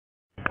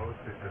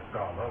to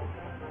Scarloey.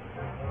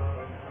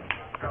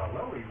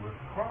 Scarloey was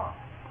cross.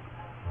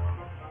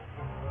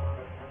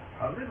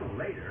 A little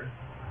later,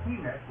 he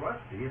met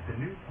Rusty at the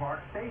New Park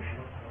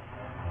station.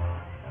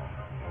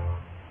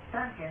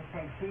 Duncan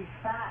thinks he's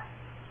fast,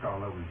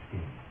 Scarloey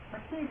steamed.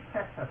 but he's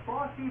just a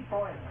bossy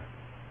boiler.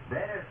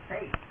 Better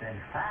safe than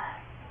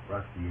fast,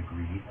 Rusty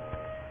agreed.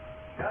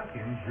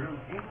 Duncan drew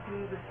into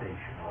the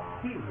station.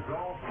 He was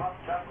all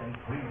puffed up and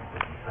pleased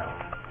with himself.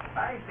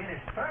 I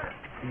finished first.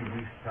 He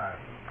mused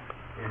proudly.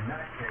 In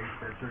that case,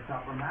 said Sir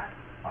Topham Hatt,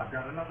 I've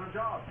got another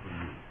job for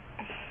you.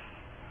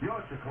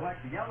 You're to collect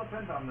the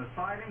elephant on the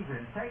sidings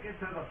and take it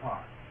to the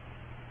park.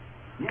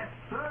 Yes,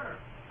 sir,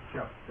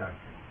 shuffed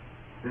Duncan.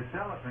 This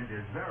elephant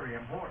is very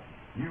important.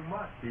 You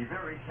must be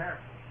very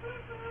careful.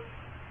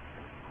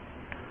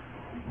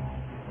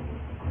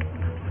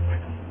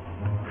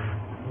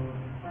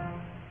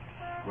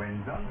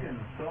 When Duncan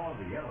saw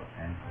the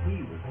elephant,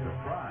 he was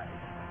surprised.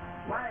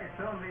 Why,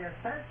 it's only a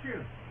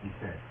statue, He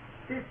said,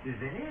 This is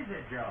an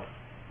easy job.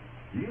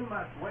 You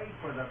must wait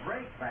for the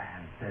brake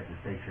van, said the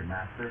station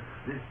master.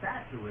 This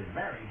statue is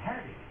very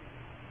heavy.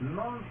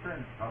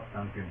 Nonsense, puffed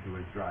Duncan to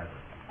his driver.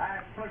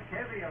 I've pushed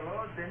heavier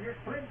loads than this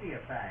plenty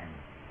of times.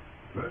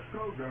 Let's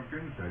go,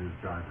 Duncan, said his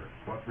driver.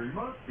 But we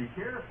must be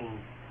careful.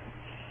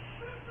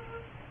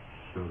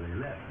 So they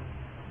left,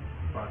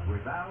 but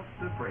without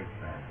the brake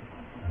van.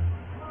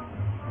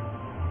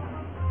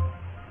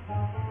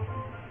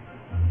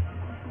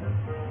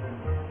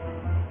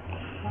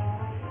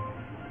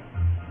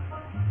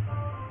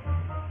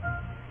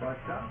 But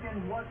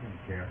Duncan wasn't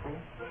careful.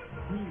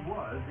 He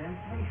was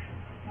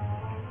impatient.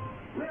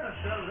 We'll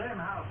show them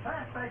how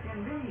fast I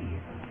can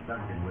be,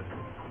 Duncan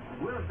whistled.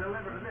 We'll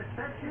deliver to this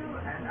statue,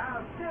 and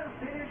I'll still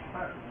finish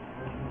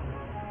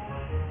first.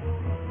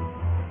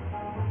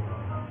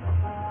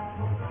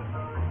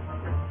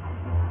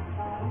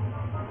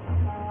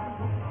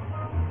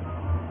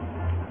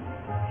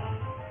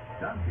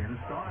 Duncan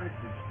started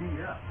to speed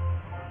up.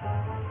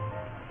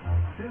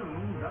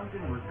 Soon,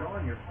 Duncan was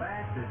going as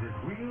fast as his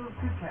wheels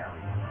could carry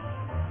him.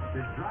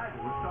 His driver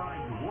was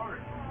starting to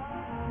worry,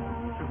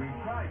 so he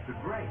tried to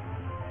brake.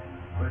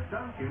 But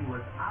Duncan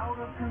was out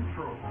of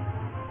control.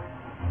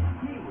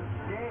 He was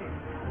scared.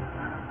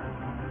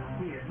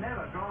 He had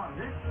never gone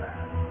this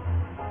fast.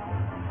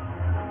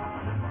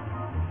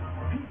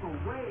 People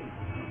waved,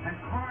 and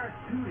cars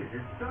tooted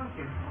as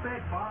Duncan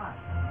sped by.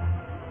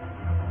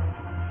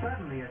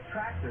 Suddenly, a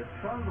tractor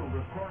trundled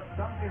across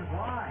Duncan's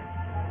line.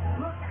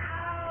 Look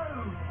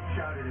out!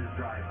 Shouted his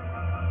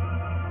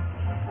driver.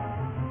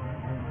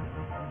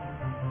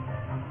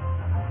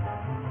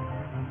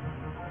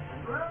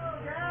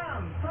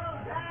 Slow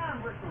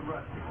down, whistled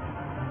Rusty.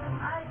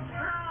 I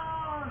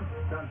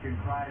can't! Duncan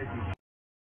cried as he